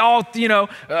 Like, they all,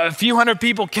 a few hundred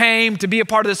people came to be a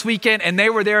part of this weekend, and they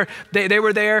were there, they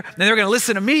were there, and they were going to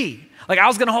listen to me. Like, I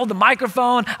was going to hold the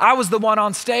microphone. I was the one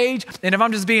on stage. And if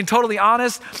I'm just being totally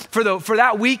honest, for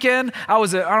that weekend, I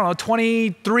was,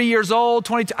 23 years old,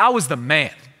 22. I was the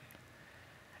man.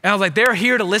 And I was like, they're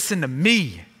here to listen to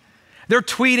me. They're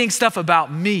tweeting stuff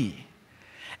about me.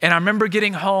 And I remember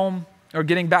getting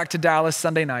back to Dallas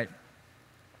Sunday night.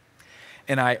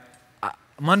 And I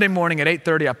Monday morning at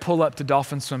 8:30, I pull up to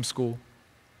Dolphin Swim School,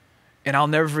 and I'll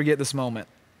never forget this moment.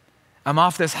 I'm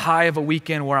off this high of a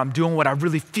weekend where I'm doing what I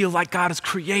really feel like God has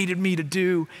created me to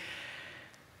do,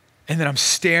 and then I'm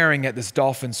staring at this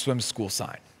Dolphin Swim School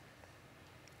sign,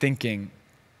 thinking,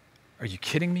 are you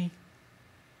kidding me?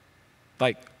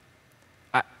 Like,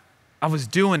 I was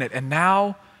doing it, and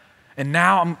now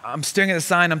I'm staring at the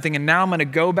sign, I'm thinking, now I'm gonna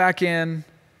go back in.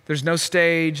 There's no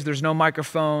stage, there's no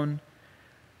microphone.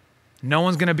 No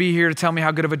one's gonna be here to tell me how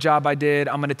good of a job I did.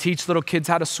 I'm gonna teach little kids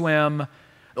how to swim.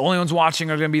 The only ones watching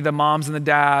are gonna be the moms and the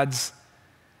dads,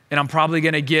 and I'm probably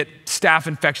gonna get staph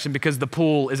infection because the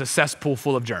pool is a cesspool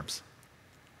full of germs.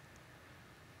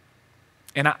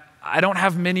 And I don't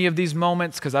have many of these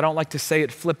moments because I don't like to say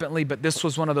it flippantly, but this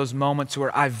was one of those moments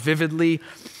where I vividly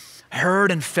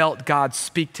heard and felt God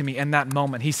speak to me in that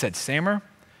moment. He said, Samer,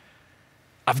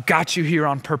 I've got you here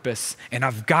on purpose, and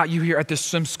I've got you here at this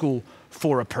swim school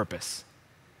for a purpose.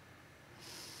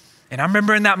 And I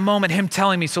remember in that moment him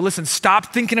telling me, so listen,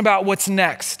 stop thinking about what's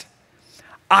next.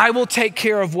 I will take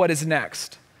care of what is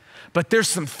next. But there's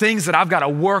some things that I've got to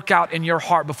work out in your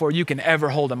heart before you can ever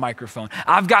hold a microphone.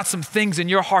 I've got some things in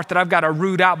your heart that I've got to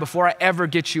root out before I ever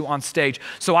get you on stage.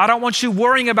 So I don't want you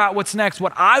worrying about what's next.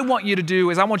 What I want you to do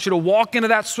is I want you to walk into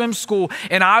that swim school,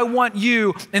 and I want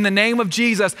you, in the name of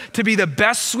Jesus, to be the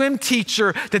best swim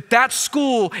teacher that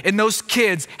school and those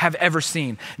kids have ever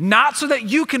seen. Not so that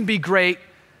you can be great.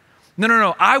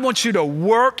 No. I want you to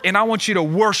work, and I want you to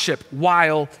worship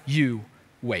while you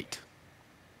wait.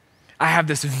 I have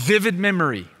this vivid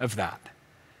memory of that.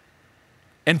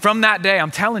 And from that day,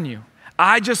 I'm telling you,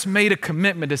 I just made a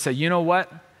commitment to say, you know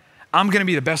what? I'm gonna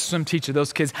be the best swim teacher of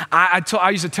those kids. I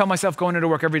used to tell myself going into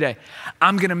work every day,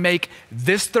 I'm gonna make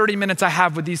this 30 minutes I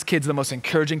have with these kids the most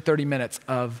encouraging 30 minutes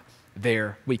of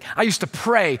their week. I used to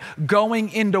pray going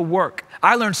into work.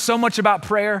 I learned so much about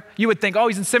prayer. You would think, oh,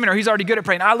 he's in seminary, he's already good at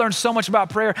praying. I learned so much about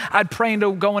prayer. I'd pray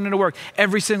going into work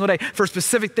every single day for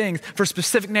specific things, for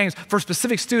specific names, for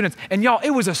specific students. And y'all,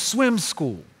 it was a swim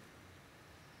school.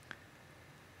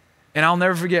 And I'll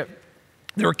never forget,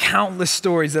 there were countless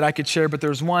stories that I could share, but there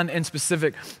was one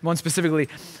specifically.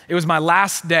 It was my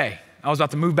last day. I was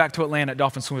about to move back to Atlanta at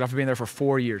Dolphin Swim after being there for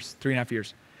 4 years, 3.5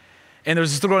 years. And there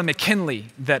was this little girl, McKinley,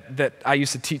 that I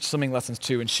used to teach swimming lessons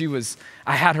to. And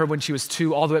I had her when she was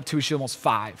 2, all the way up to she was almost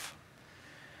 5.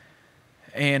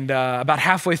 And about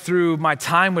halfway through my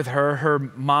time with her, her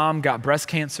mom got breast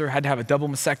cancer, had to have a double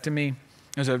mastectomy.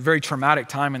 It was a very traumatic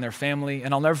time in their family.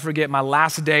 And I'll never forget my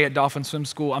last day at Dolphin Swim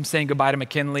School. I'm saying goodbye to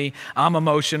McKinley. I'm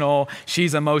emotional.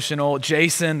 She's emotional.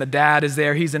 Jason, the dad, is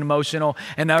there. He's emotional.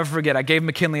 And never forget, I gave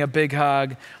McKinley a big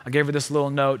hug. I gave her this little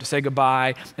note to say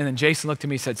goodbye. And then Jason looked at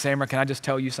me and said, Samer, can I just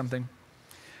tell you something?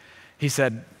 He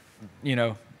said,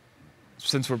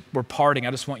 since we're parting,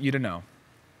 I just want you to know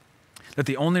that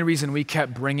the only reason we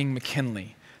kept bringing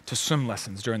McKinley to swim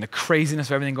lessons during the craziness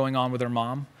of everything going on with her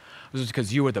mom was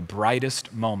because you were the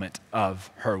brightest moment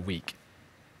of her week.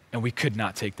 And we could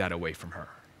not take that away from her.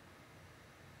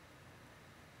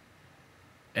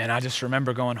 And I just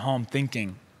remember going home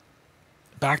thinking,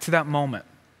 back to that moment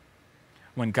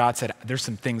when God said, there's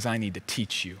some things I need to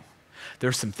teach you.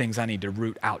 There's some things I need to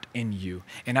root out in you.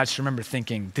 And I just remember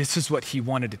thinking, this is what he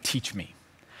wanted to teach me.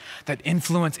 That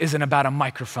influence isn't about a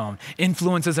microphone.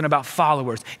 Influence isn't about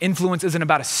followers. Influence isn't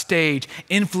about a stage.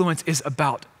 Influence is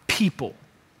about people.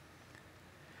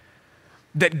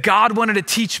 That God wanted to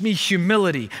teach me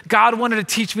humility. God wanted to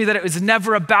teach me that it was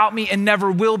never about me and never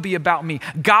will be about me.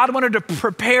 God wanted to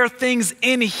prepare things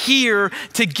in here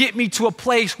to get me to a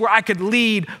place where I could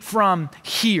lead from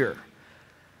here.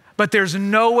 But there's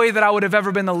no way that I would have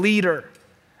ever been the leader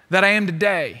that I am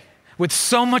today, with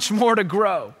so much more to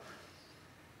grow,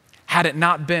 had it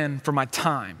not been for my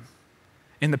time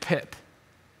in the pit,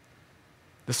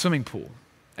 the swimming pool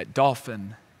at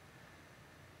Dolphin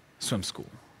Swim School.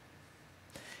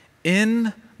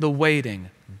 In the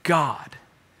waiting, God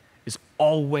is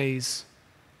always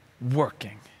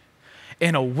working.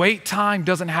 And a wait time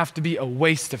doesn't have to be a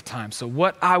waste of time. So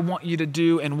what I want you to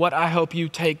do and what I hope you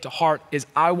take to heart is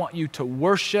I want you to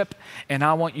worship and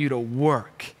I want you to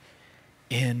work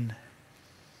in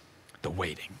the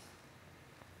waiting.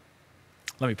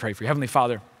 Let me pray for you. Heavenly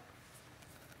Father,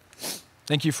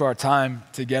 thank you for our time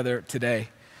together today.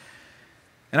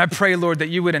 And I pray, Lord, that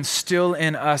you would instill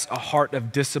in us a heart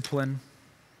of discipline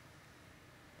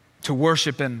to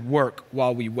worship and work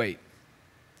while we wait.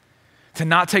 To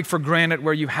not take for granted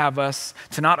where you have us,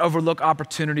 to not overlook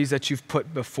opportunities that you've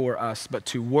put before us, but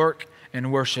to work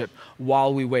and worship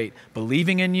while we wait,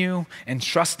 believing in you and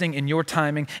trusting in your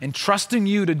timing and trusting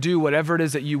you to do whatever it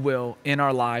is that you will in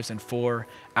our lives and for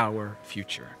our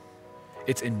future.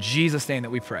 It's in Jesus' name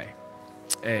that we pray.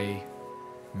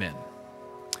 Amen.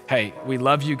 Hey, we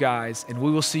love you guys, and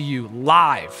we will see you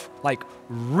live, like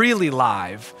really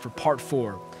live, for part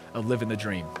 4 of Living the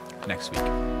Dream next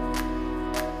week.